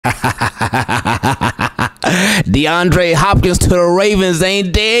Deandre Hopkins to the Ravens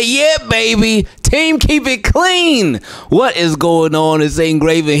ain't dead yet, baby. Team, keep it clean. What is going on? It's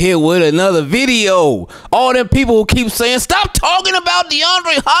Ingraven here with another video. All them people who keep saying, stop talking about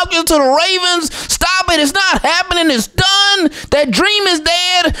Deandre Hopkins to the Ravens. Stop it. It's not happening. It's done. That dream is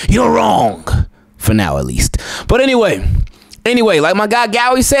dead. You're wrong. For now, at least. But anyway, like my guy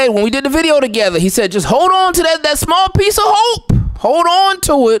Gowie said when we did the video together, he said, just hold on to that small piece of hope. Hold on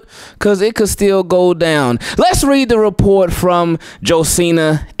to it, because it could still go down. Let's read the report from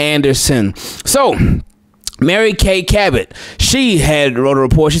Josina Anderson. So, Mary Kay Cabot, she had wrote a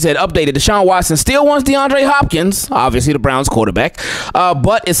report. She said, updated, Deshaun Watson still wants DeAndre Hopkins, obviously the Browns quarterback,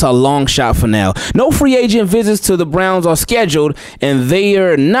 but it's a long shot for now. No free agent visits to the Browns are scheduled, and they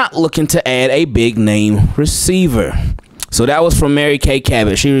are not looking to add a big name receiver. So that was from Mary Kay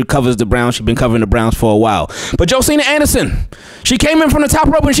Cabot. She covers the Browns. She's been covering the Browns for a while. But Josina Anderson, she came in from the top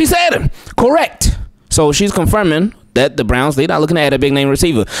rope and she said, correct. So she's confirming that the Browns, they're not looking to add a big name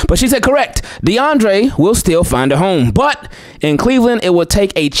receiver. But she said, correct. DeAndre will still find a home. But in Cleveland, it will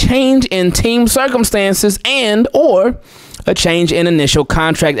take a change in team circumstances and or a change in initial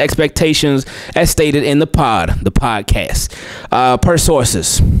contract expectations as stated in the podcast, per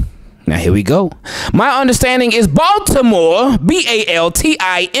sources. Now, here we go. My understanding is Baltimore,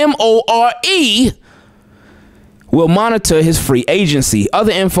 Baltimore, will monitor his free agency.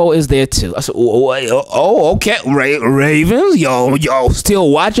 Other info is there, too. I said, oh, okay. Ravens, yo,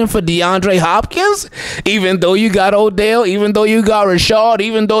 still watching for DeAndre Hopkins? Even though you got Odell, even though you got Rashad,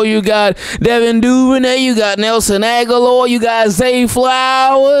 even though you got Devin Duvernay, you got Nelson Aguilar, you got Zay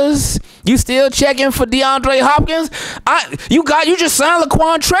Flowers. You still checking for DeAndre Hopkins? You just signed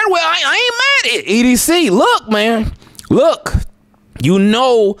Laquan Treadwell. I ain't mad at EDC. Look, man. Look. You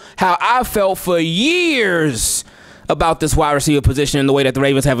know how I felt for years about this wide receiver position and the way that the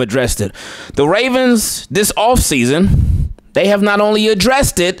Ravens have addressed it. The Ravens, this offseason, they have not only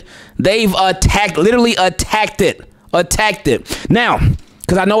addressed it, they've literally attacked it. Now,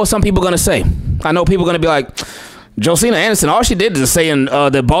 because I know what some people are going to say. I know people are going to be like, Josina Anderson, all she did is saying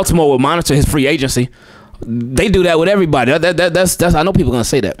that Baltimore will monitor his free agency. They do that with everybody. That's I know people are going to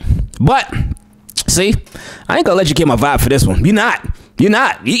say that. But, see, I ain't going to let you get my vibe for this one. You're not going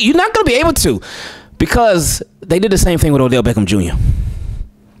to be able to. Because they did the same thing with Odell Beckham Jr.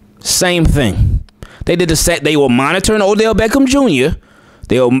 Same thing. They were monitoring Odell Beckham Jr.,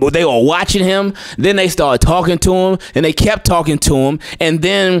 They were watching him. Then they started talking to him, and they kept talking to him. And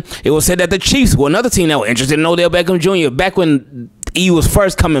then it was said that the Chiefs were another team that were interested in Odell Beckham Jr. back when he was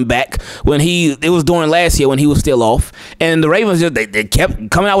first coming back, it was during last year when he was still off. And the Ravens, they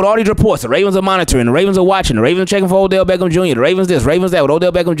kept coming out with all these reports. The Ravens are monitoring. The Ravens are watching. The Ravens are checking for Odell Beckham Jr. The Ravens this, Ravens that with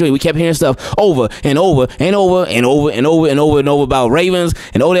Odell Beckham Jr. We kept hearing stuff over and over and over and over and over and over and over about Ravens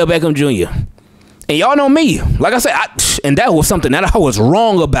and Odell Beckham Jr. And y'all know me. Like I said, and that was something that I was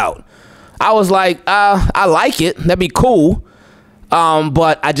wrong about. I was like, I like it. That'd be cool.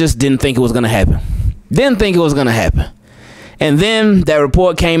 But I just didn't think it was going to happen. And then that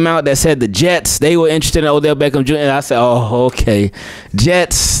report came out that said the Jets, they were interested in Odell Beckham Jr. And I said, oh, okay.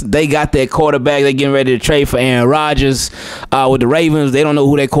 Jets, they got their quarterback. They're getting ready to trade for Aaron Rodgers. With the Ravens, they don't know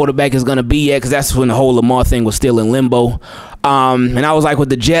who their quarterback is going to be yet because that's when the whole Lamar thing was still in limbo. And I was like, with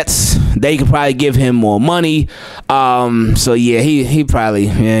the Jets, they could probably give him more money. So, yeah, he probably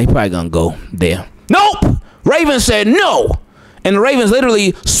going to go there. Nope! Ravens said no. And the Ravens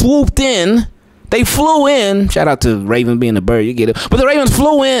literally swooped in. They flew in. Shout out to Raven being a bird. You get it. But the Ravens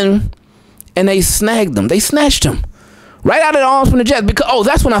flew in, and they snagged him. They snatched him right out of the arms from the Jets. Because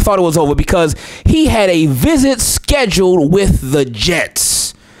that's when I thought it was over, because he had a visit scheduled with the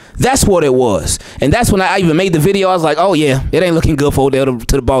Jets. That's what it was. And that's when I even made the video. I was like, oh, yeah, it ain't looking good for Odell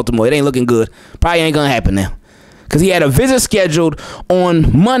to the Baltimore. It ain't looking good. Probably ain't going to happen now. Because he had a visit scheduled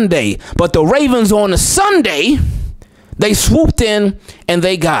on Monday. But the Ravens on a Sunday, they swooped in, and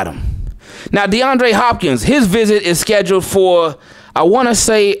they got him. Now, DeAndre Hopkins, his visit is scheduled for, I want to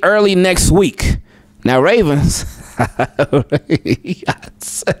say, early next week. Now, Ravens, like,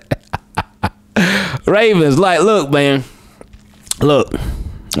 look, man, look,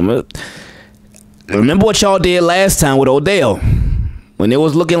 remember what y'all did last time with Odell, when it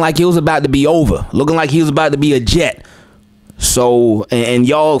was looking like he was about to be over, looking like he was about to be a Jet. So, and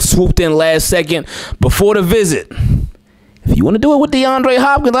y'all swooped in last second before the visit. If you want to do it with DeAndre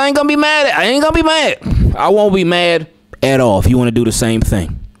Hopkins, I ain't going to be mad. I won't be mad at all if you want to do the same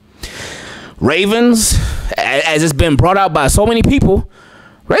thing. Ravens, as it's been brought out by so many people,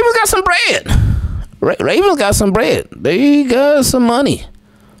 Ravens got some bread. Ravens got some bread. They got some money.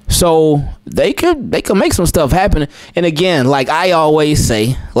 So they could make some stuff happen. And again, like I always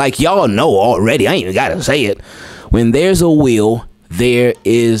say, like y'all know already, I ain't even gotta say it. When there's a will, there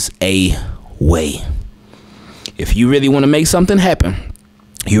is a way. If you really want to make something happen,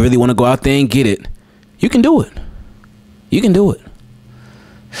 you really want to go out there and get it, you can do it. You can do it.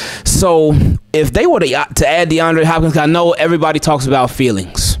 So if they were to add DeAndre Hopkins, I know everybody talks about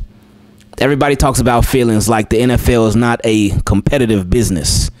feelings. Everybody talks about feelings like the NFL is not a competitive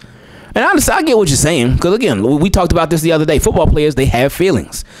business. And honestly, I get what you're saying. Because again, we talked about this the other day. Football players, they have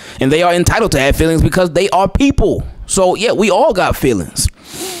feelings. And they are entitled to have feelings because they are people. So yeah, we all got feelings.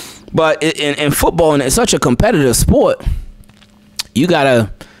 But in football, and it's such a competitive sport, you gotta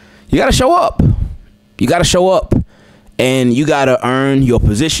show up. You gotta show up. And you gotta earn your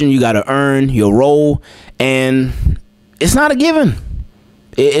position. You gotta earn your role. And it's not a given.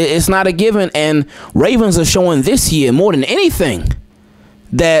 It's not a given. And Ravens are showing this year more than anything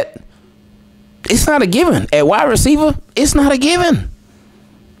that it's not a given. At wide receiver, it's not a given.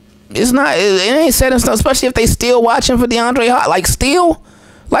 It's not. It ain't set in stone, especially if they still watching for DeAndre Hopkins. Like still,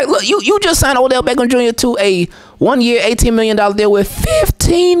 like look, you just signed Odell Beckham Jr. to a 1 year, $18 million deal with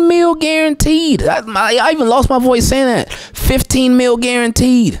 $15 million guaranteed. I even lost my voice saying that. $15 million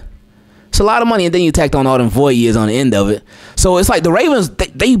guaranteed. It's a lot of money, and then you tacked on all them void years on the end of it. So it's like the Ravens,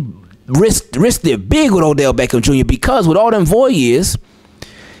 they risked it big with Odell Beckham Jr. because with all them void years,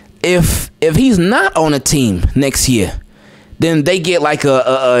 if he's not on a team next year, then they get like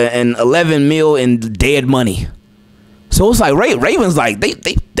an $11 million in dead money. So it's like Ravens, like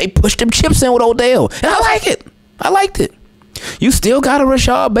they pushed them chips in with Odell, and I like it. I liked it. You still got a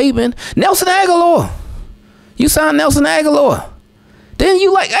Rashad Bateman, Nelson Aguilar. You signed Nelson Aguilar. Then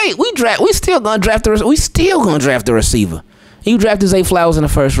you like, hey, we still gonna draft the receiver. You drafted Zay Flowers in the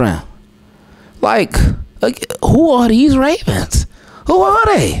first round. Like who are these Ravens? Who are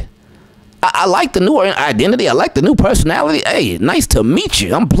they? I like the new identity. I like the new personality. Hey, nice to meet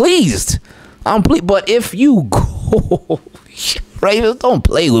you. I'm pleased. But if you go, Ravens, don't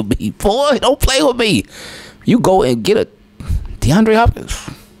play with me, boy. Don't play with me. You go and get a DeAndre Hopkins.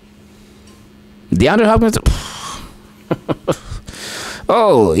 DeAndre Hopkins.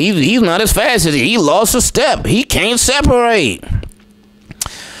 Oh, he's not as fast as he lost a step. He can't separate.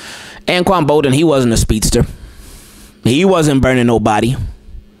 Anquan Bolden, he wasn't a speedster. He wasn't burning nobody.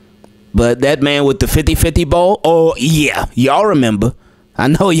 But that man with the 50-50 ball, oh yeah, y'all remember. I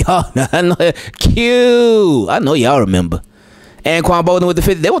know y'all remember. Anquan Bolden with the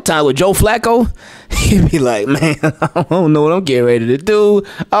 50. There was time with Joe Flacco. He'd be like, man, I don't know what I'm getting ready to do.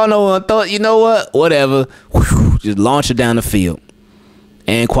 I don't know what I thought. You know what? Whatever. Whew, just launch it down the field.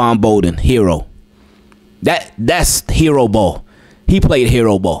 Anquan Bolden, hero. That's hero ball. He played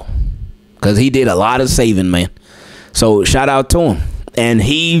hero ball because he did a lot of saving, man. So shout out to him. And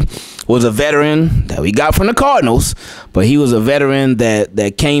he was a veteran that we got from the Cardinals, but he was a veteran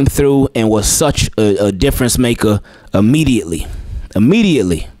that came through and was such a difference maker immediately.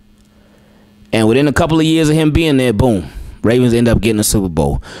 And within a couple of years of him being there, boom, Ravens end up getting a Super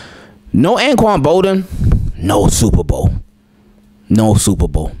Bowl. No Anquan Bolden, no Super Bowl. No Super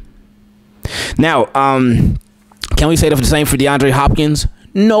Bowl. Now, can we say the same for DeAndre Hopkins?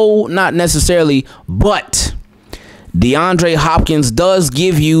 No, not necessarily, but DeAndre Hopkins does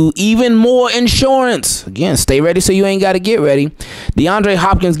give you even more insurance. Again, stay ready so you ain't got to get ready. DeAndre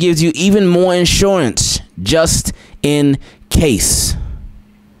Hopkins gives you even more insurance just in case.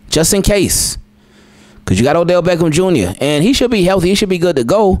 Just in case. Because you got Odell Beckham Jr. And he should be healthy. He should be good to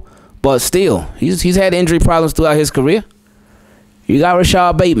go. But still, he's had injury problems throughout his career. You got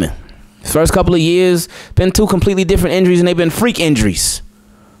Rashad Bateman. First couple of years, been two completely different injuries, and they've been freak injuries.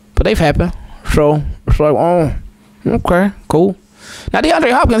 But they've happened. So, it's like, oh, okay, cool. Now,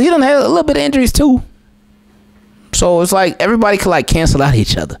 DeAndre Hopkins, he done had a little bit of injuries, too. So, it's like everybody could, like, cancel out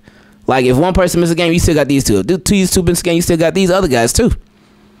each other. Like, if one person misses a game, you still got these two. If these two miss a game, you still got these other guys, too.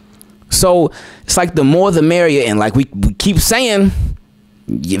 So, it's like the more the merrier. And like we keep saying,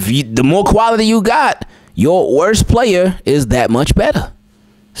 the more quality you got, your worst player is that much better.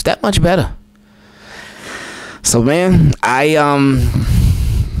 It's that much better. So, man, I'm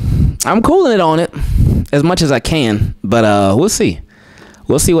cooling it on it as much as I can. But we'll see.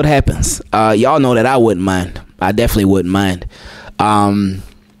 We'll see what happens. Y'all know that I wouldn't mind. I definitely wouldn't mind. But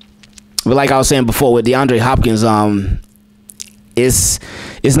like I was saying before with DeAndre Hopkins, it's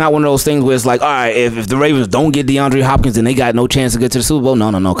not one of those things where it's like, all right, if the Ravens don't get DeAndre Hopkins, then they got no chance to get to the Super Bowl.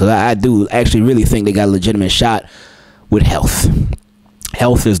 No, because I do actually really think they got a legitimate shot with health.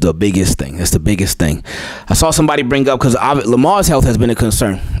 Health is the biggest thing. It's the biggest thing. I saw somebody bring up, because Lamar's health has been a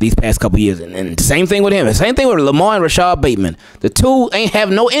concern these past couple years. And same thing with him. Same thing with Lamar and Rashad Bateman. The two ain't have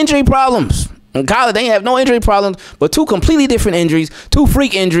no injury problems. In college, they ain't have no injury problems, but two completely different injuries, two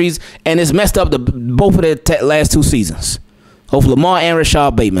freak injuries, and it's messed up both of their last 2 seasons. Both Lamar and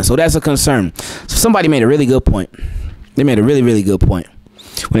Rashad Bateman. So that's a concern. So somebody made a really good point. They made a really, really good point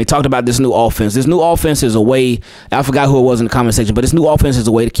when they talked about this new offense. This new offense is a way, I forgot who it was in the comment section, but this new offense is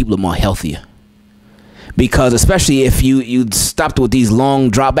a way to keep Lamar healthier. Because especially if you stopped with these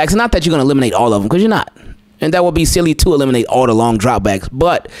long dropbacks, not that you're going to eliminate all of them, because you're not. And that would be silly to eliminate all the long dropbacks,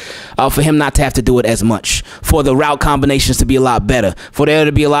 but for him not to have to do it as much, for the route combinations to be a lot better, for there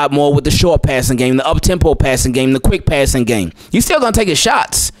to be a lot more with the short passing game, the up-tempo passing game, the quick passing game. He's still going to take his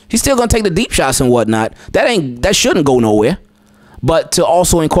shots. He's still going to take the deep shots and whatnot. That shouldn't go nowhere. But to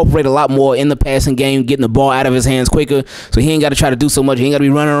also incorporate a lot more in the passing game, getting the ball out of his hands quicker, so he ain't got to try to do so much. He ain't got to be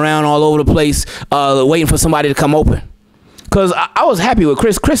running around all over the place waiting for somebody to come open. Because I was happy with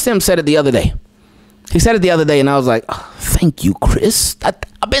Chris. Chris Sims said it the other day. He said it the other day, and I was like, oh, thank you, Chris.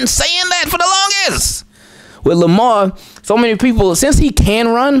 I've been saying that for the longest. With Lamar, so many people, since he can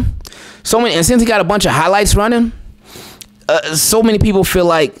run, and since he got a bunch of highlights running, so many people feel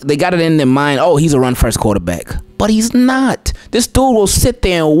like they got it in their mind, oh, he's a run-first quarterback. But he's not. This dude will sit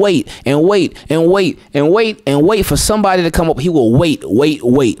there and wait and wait and wait and wait and wait for somebody to come up. He will wait.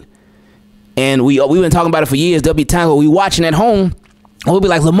 And we've been talking about it for years. There'll be times where we watching at home, and we'll be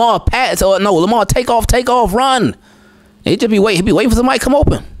like, Lamar, pass. Or no, Lamar, take off, run. And he'd just be waiting. He'd be waiting for somebody to come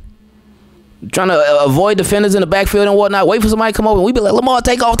open. Trying to avoid defenders in the backfield and whatnot. Wait for somebody to come open. We'd be like, Lamar,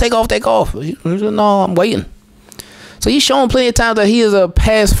 take off. He said, no, I'm waiting. So he's shown plenty of times that he is a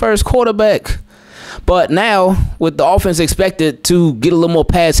pass-first quarterback. But now, with the offense expected to get a little more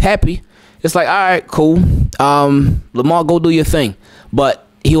pass-happy, it's like, all right, cool. Lamar, go do your thing. But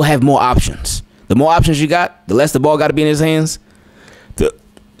he'll have more options. The more options you got, the less the ball got to be in his hands. The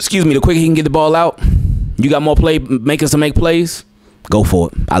quicker he can get the ball out. You got more makers to make plays. Go for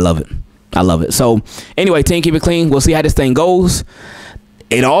it. I love it. So, anyway, team, keep it clean. We'll see how this thing goes.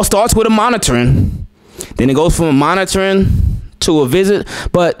 It all starts with a monitoring. Then it goes from a monitoring to a visit.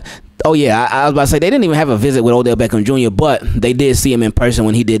 But, oh, yeah, I was about to say, they didn't even have a visit with Odell Beckham Jr., but they did see him in person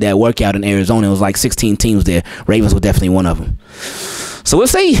when he did that workout in Arizona. It was like 16 teams there. Ravens were definitely one of them. So we'll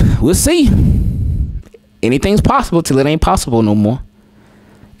see. Anything's possible till it ain't possible no more.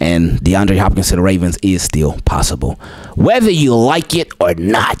 And DeAndre Hopkins to the Ravens is still possible, whether you like it or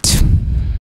not.